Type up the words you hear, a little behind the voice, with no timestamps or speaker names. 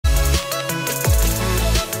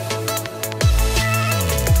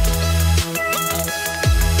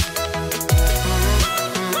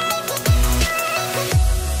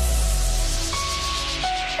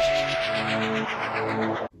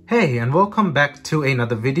Hey, and welcome back to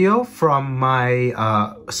another video from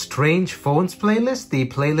my Strange Phones playlist, the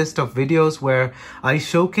playlist of videos where I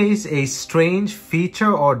showcase a strange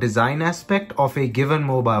feature or design aspect of a given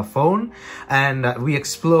mobile phone, and we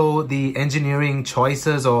explore the engineering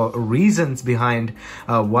choices or reasons behind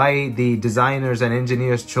why the designers and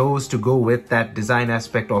engineers chose to go with that design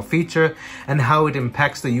aspect or feature, and how it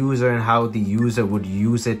impacts the user and how the user would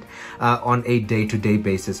use it on a day-to-day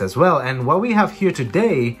basis as well. And what we have here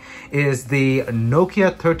today is the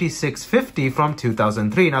Nokia 3650 from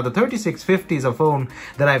 2003. Now, the 3650 is a phone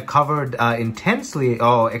that I've covered intensely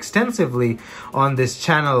or extensively on this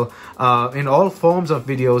channel in all forms of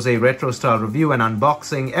videos, a retro style review and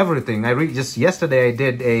unboxing, everything. Just yesterday I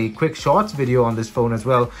did a quick shorts video on this phone as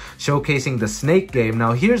well, showcasing the Snake game.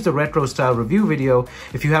 Now, here's the retro style review video.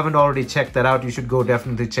 If you haven't already checked that out, you should go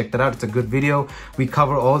definitely check that out. It's a good video. We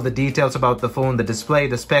cover all the details about the phone, the display,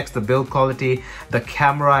 the specs, the build quality, the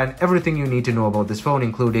camera, and everything you need to know about this phone,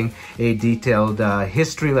 including a detailed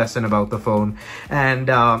history lesson about the phone. And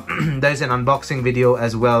there's an unboxing video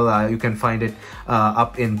as well. You can find it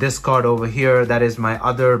up in this card over here. That is my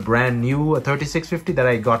other brand new 3650 that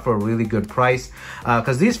I got for a really good price,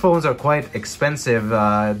 because these phones are quite expensive.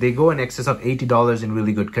 They go in excess of $80 in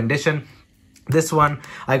really good condition. This one,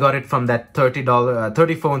 I got it from that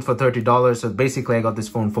 $30 phones for $30. So basically, I got this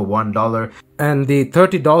phone for $1. And the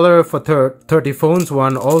 $30 for 30 phones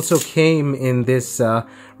one also came in this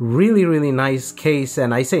really nice case.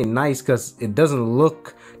 And I say nice because it doesn't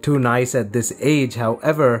look too nice at this age.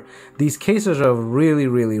 However, these cases are really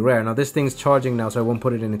rare. Now, this thing's charging now, so I won't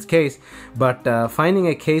put it in its case. But finding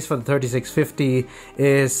a case for the 3650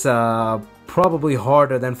 is probably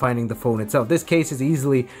harder than finding the phone itself. This case is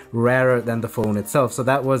easily rarer than the phone itself, so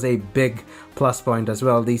that was a big plus point as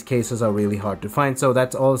well. These cases are really hard to find, so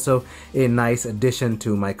that's also a nice addition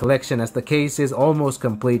to my collection, as the case is almost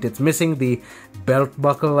complete. It's missing the belt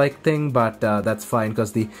buckle like thing, but that's fine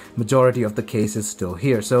because the majority of the case is still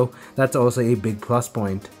here, so that's also a big plus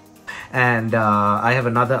point. And I have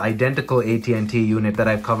another identical AT&T unit that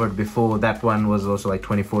I've covered before. That one was also like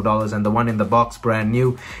 $24, and the one in the box, brand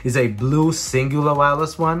new, is a blue singular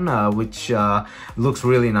wireless one, which looks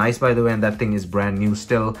really nice, by the way, and that thing is brand new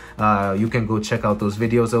still. You can go check out those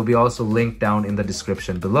videos. They'll be also linked down in the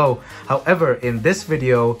description below. However, in this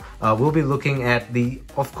video, we'll be looking at the,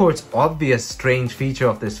 of course, obvious strange feature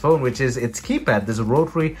of this phone, which is its keypad, this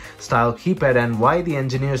rotary style keypad, and why the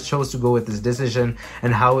engineers chose to go with this decision,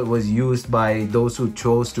 and how it was used by those who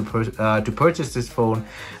chose to purchase this phone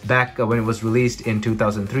back when it was released in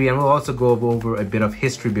 2003. And we'll also go over a bit of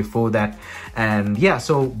history before that. And yeah,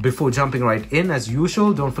 so before jumping right in, as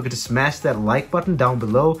usual, don't forget to smash that like button down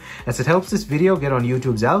below, as it helps this video get on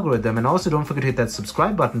YouTube's algorithm. And also don't forget to hit that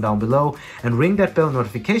subscribe button down below and ring that bell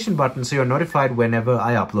notification button so you're notified whenever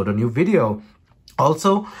I upload a new video.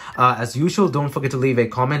 Also, as usual, don't forget to leave a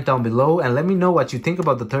comment down below and let me know what you think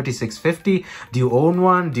about the 3650. Do you own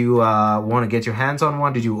one? Do you want to get your hands on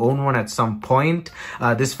one? Did you own one at some point?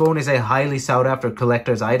 This phone is a highly sought after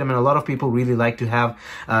collector's item, and a lot of people really like to have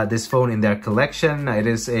this phone in their collection. It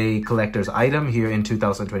is a collector's item here in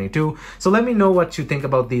 2022. So let me know what you think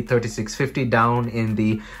about the 3650 down in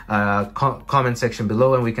the comment section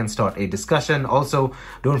below, and we can start a discussion. Also,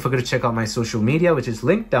 don't forget to check out my social media, which is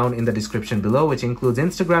linked down in the description below, which includes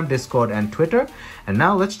Instagram, Discord, and Twitter. And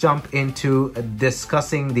now let's jump into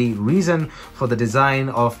discussing the reason for the design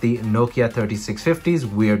of the Nokia 3650's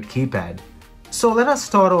weird keypad. So let us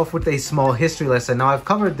start off with a small history lesson. Now, I've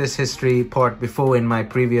covered this history part before in my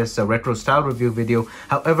previous retro style review video.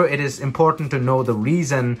 However, it is important to know the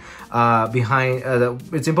reason behind,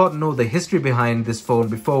 it's important to know the history behind this phone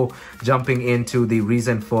before jumping into the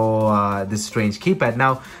reason for this strange keypad.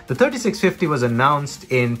 Now, the 3650 was announced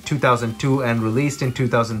in 2002 and released in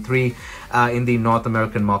 2003 in the North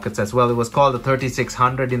American markets as well. It was called the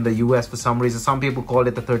 3600 in the US for some reason. Some people called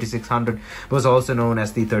it the 3600. It was also known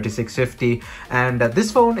as the 3650. And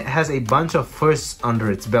this phone has a bunch of firsts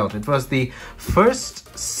under its belt. It was the first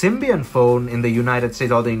Symbian phone in the United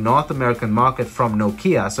States or the North American market from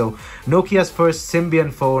Nokia. So Nokia's first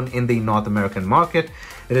Symbian phone in the North American market.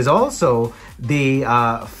 It is also the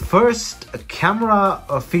first camera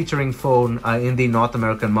featuring phone in the North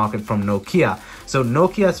American market from Nokia. So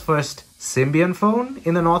Nokia's first Symbian phone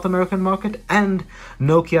in the North American market and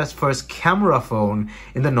Nokia's first camera phone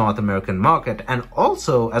in the North American market. And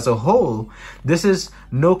also, as a whole, this is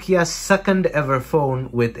Nokia's second ever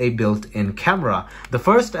phone with a built-in camera. The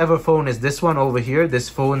first ever phone is this one over here, this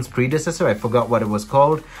phone's predecessor. I forgot what it was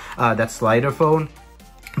called, that slider phone.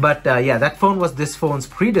 But yeah, that phone was this phone's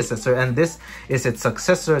predecessor, and this is its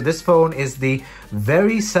successor. This phone is the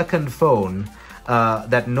very second phone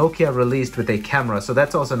that Nokia released with a camera. So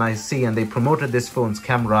that's also nice to see, and they promoted this phone's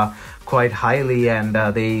camera quite highly, and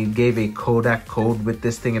they gave a Kodak code with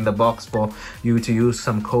this thing in the box for you to use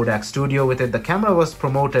some Kodak Studio with it. The camera was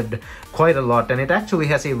promoted quite a lot, and it actually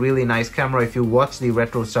has a really nice camera. If you watch the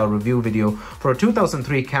retro style review video for a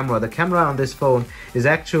 2003 camera, the camera on this phone is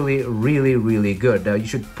actually really good. You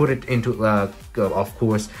should put it into of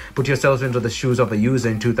course, put yourselves into the shoes of a user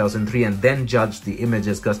in 2003 and then judge the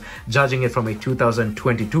images, because judging it from a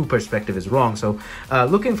 2022 perspective is wrong. So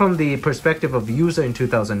looking from the perspective of user in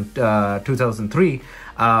 2003,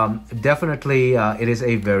 definitely it is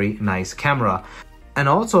a very nice camera. And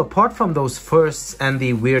also, apart from those firsts and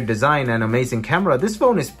the weird design and amazing camera, this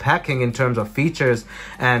phone is packing in terms of features,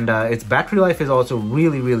 and its battery life is also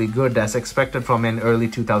really good, as expected from an early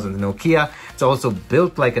 2000s Nokia. It's also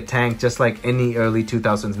built like a tank, just like any early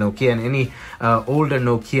 2000s Nokia and any older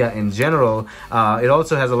Nokia in general. It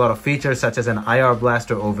also has a lot of features such as an IR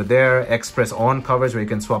blaster over there, express on covers where you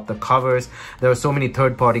can swap the covers. There are so many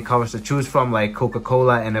third-party covers to choose from, like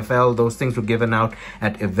Coca-Cola, NFL. Those things were given out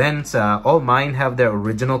at events. All mine have their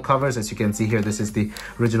original covers. As you can see here, this is the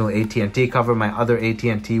original AT&T cover. My other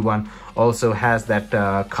AT&T one also has that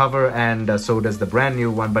cover, and so does the brand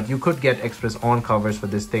new one, but you could get express on covers for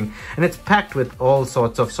this thing, and it's packed with all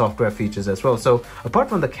sorts of software features as well. So apart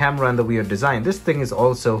from the camera and the weird design, this thing is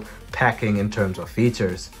also packing in terms of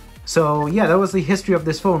features. So yeah, that was the history of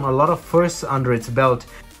this phone. A lot of firsts under its belt.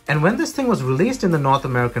 And when this thing was released in the North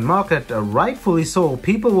American market, rightfully so,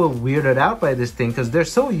 people were weirded out by this thing because they're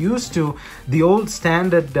so used to the old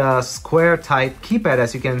standard square type keypad,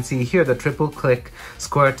 as you can see here, the triple click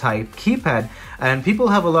square type keypad. And people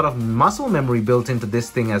have a lot of muscle memory built into this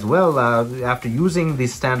thing as well. After using the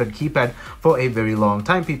standard keypad for a very long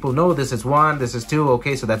time, people know this is 1, this is 2,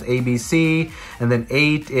 okay, so that's ABC, and then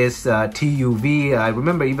 8 is TUV. I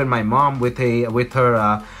remember even my mom with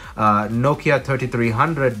her Nokia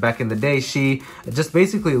 3300 back in the day, she just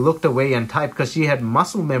basically looked away and typed because she had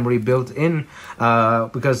muscle memory built in,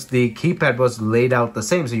 because the keypad was laid out the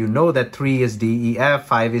same, so you know that 3 is DEF,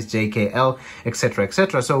 5 is JKL, etc,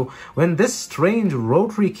 etc. So when this strange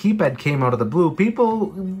rotary keypad came out of the blue, people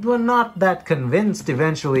were not that convinced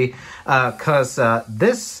eventually, because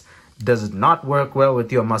this does not work well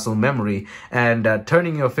with your muscle memory, and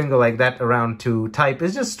turning your finger like that around to type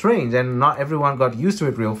is just strange, and not everyone got used to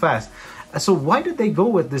it real fast. So why did they go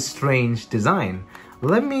with this strange design?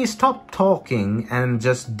 Let me stop talking and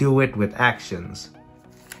just do it with actions.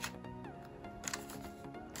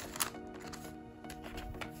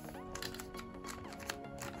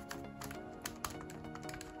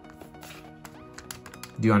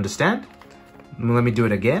 Do you understand? Let me do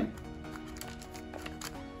it again.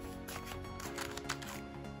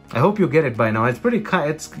 I hope you get it by now. It's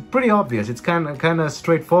pretty obvious. It's kind of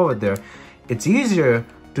straightforward there. It's easier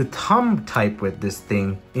to thumb type with this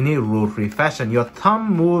thing in a rotary fashion. Your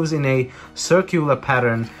thumb moves in a circular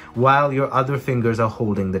pattern while your other fingers are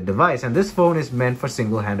holding the device. And this phone is meant for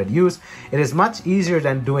single-handed use. It is much easier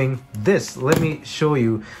than doing this. Let me show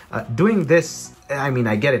you. Doing this, I mean,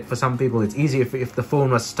 I get it. For some people, it's easier if the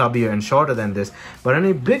phone was stubbier and shorter than this. But on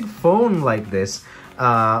a big phone like this,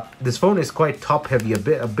 this phone is quite top heavy,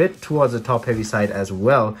 a bit towards the top heavy side as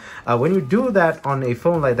well. When you do that on a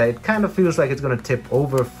phone like that, it kind of feels like it's going to tip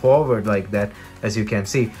over forward like that, as you can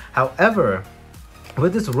see. However,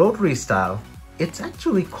 with this rotary style, it's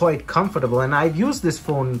actually quite comfortable, and I've used this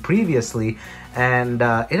phone previously, and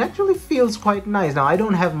it actually feels quite nice. Now, I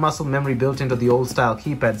don't have muscle memory built into the old style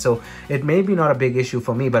keypad, so it may be not a big issue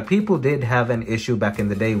for me, but people did have an issue back in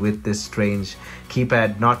the day with this strange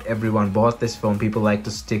keypad. Not everyone bought this phone. People like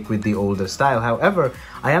to stick with the older style. However,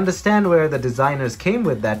 I understand where the designers came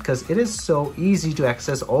with that, because it is so easy to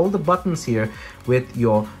access all the buttons here with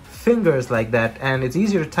your fingers like that, and it's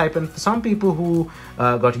easier to type. And for some people who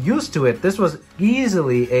got used to it, this was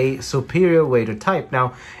easily a superior way to type.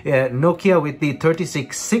 Now, Nokia with the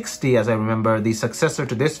 3660, as I remember, the successor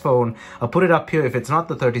to this phone, I'll put it up here if it's not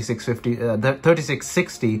the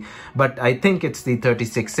 3660, but I think it's the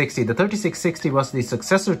 3660. The 3660 was the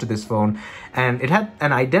successor to this phone, and it had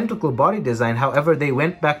an identical body design. However, they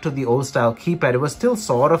went back to the old style keypad. It was still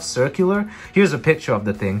sort of circular. Here's a picture of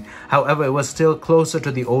the thing. However, it was still closer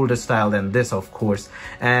to the older style than this, of course.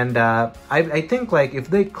 And I think, like, if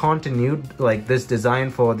they continued like this design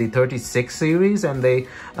for the 36 series and they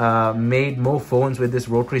made more phones with this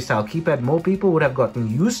rotary style keypad, more people would have gotten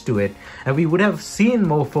used to it, and we would have seen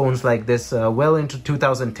more phones like this well into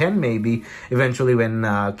 2010 maybe, eventually, when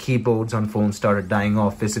keyboards on phones started dying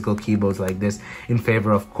off, physical keyboards like this, in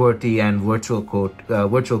favor of QWERTY and virtual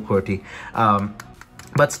QWERTY.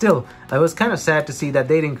 But still, I was kind of sad to see that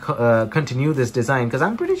they didn't continue this design, because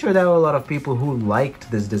I'm pretty sure there were a lot of people who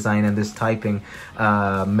liked this design and this typing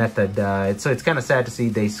method. So it's kind of sad to see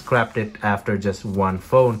they scrapped it after just one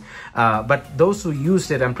phone. But those who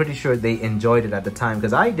used it, I'm pretty sure they enjoyed it at the time,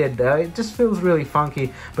 because I did. It just feels really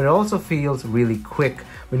funky, but it also feels really quick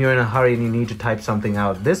when you're in a hurry and you need to type something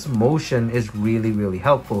out. This motion is really, really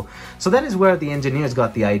helpful. So that is where the engineers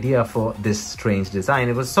got the idea for this strange design.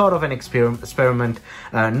 It was sort of an experiment.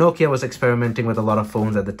 Nokia was experimenting with a lot of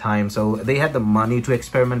phones at the time, so they had the money to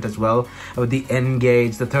experiment as well with the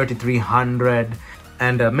N-Gage, the 3300,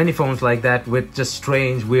 and many phones like that with just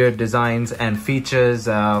strange, weird designs and features.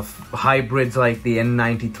 Hybrids like the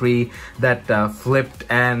N93 that flipped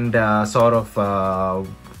and sort of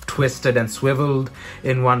twisted and swiveled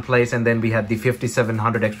in one place, and then we had the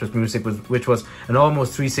 5700 Express Music, which was an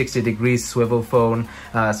almost 360 degrees swivel phone.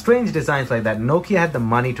 Strange designs like that. Nokia had the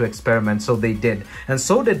money to experiment, so they did, and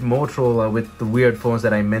so did Motorola with the weird phones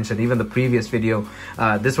that I mentioned. Even the previous video,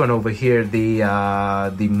 this one over here, the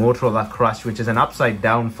Motorola Crush, which is an upside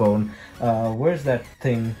down phone. Where's that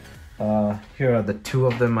thing? Here are the two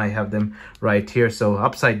of them. I have them right here. So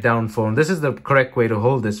upside down phone. This is the correct way to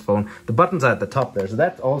hold this phone. The buttons are at the top there. So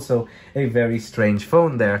that's also a very strange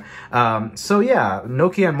phone there. So yeah,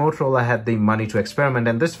 Nokia and Motorola had the money to experiment,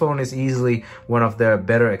 and this phone is easily one of their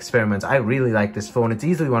better experiments. I really like this phone. It's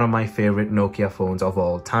easily one of my favorite Nokia phones of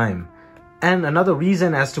all time. And another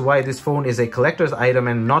reason as to why this phone is a collector's item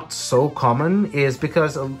and not so common is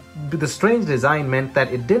because the strange design meant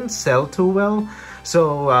that it didn't sell too well.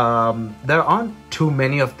 So there aren't too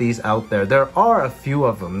many of these out there. There are a few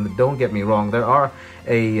of them, don't get me wrong. There are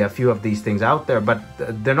a few of these things out there, but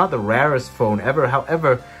they're not the rarest phone ever.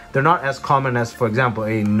 However, they're not as common as, for example,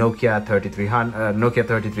 a Nokia 3300, Nokia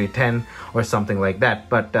 3310 or something like that.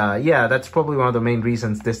 But yeah, that's probably one of the main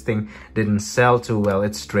reasons this thing didn't sell too well.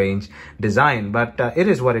 It's strange design, but it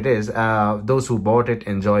is what it is. Those who bought it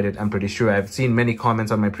enjoyed it, I'm pretty sure. I've seen many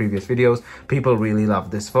comments on my previous videos. People really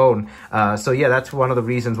love this phone. So yeah, that's one of the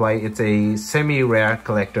reasons why it's a semi-rare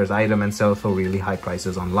collector's item and sells for really high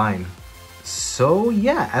prices online. So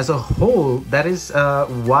yeah, as a whole, that is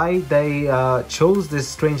why they chose this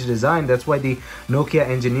strange design. That's why the Nokia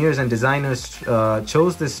engineers and designers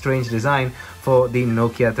chose this strange design for the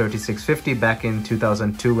Nokia 3650 back in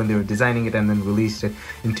 2002 when they were designing it, and then released it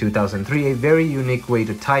in 2003. A very unique way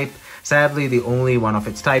to type. Sadly, the only one of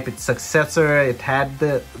its type. Its successor, it had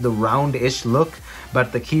the round-ish look,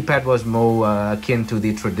 but the keypad was more akin to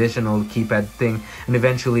the traditional keypad thing, and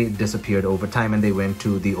eventually it disappeared over time and they went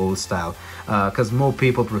to the old style because more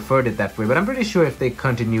people preferred it that way. But I'm pretty sure if they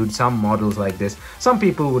continued some models like this, some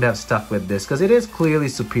people would have stuck with this because it is clearly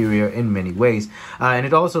superior in many ways, and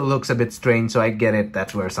it also looks a bit strange, so I get it.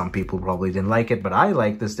 That's where some people probably didn't like it, but I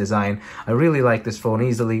like this design. I really like this phone.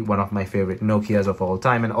 Easily one of my favorite Nokias of all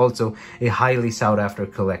time, and also a highly sought after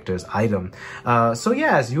collector's item. So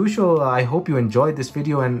yeah, as usual, I hope you enjoyed this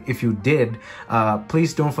video, and if you did,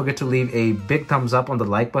 please don't forget to leave a big thumbs up on the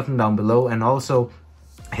like button down below, and also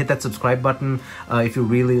hit that subscribe button if you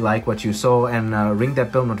really like what you saw, and ring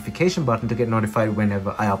that bell notification button to get notified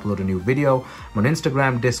whenever I upload a new video. I'm on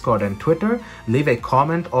Instagram, Discord, and Twitter. Leave a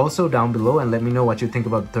comment also down below and let me know what you think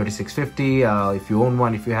about the 3650. If you own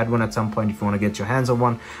one, if you had one at some point, if you want to get your hands on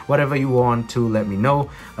one, whatever you want to let me know.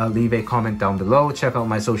 Leave a comment down below. Check out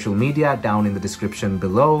my social media down in the description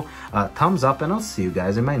below. Thumbs up, and I'll see you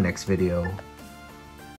guys in my next video.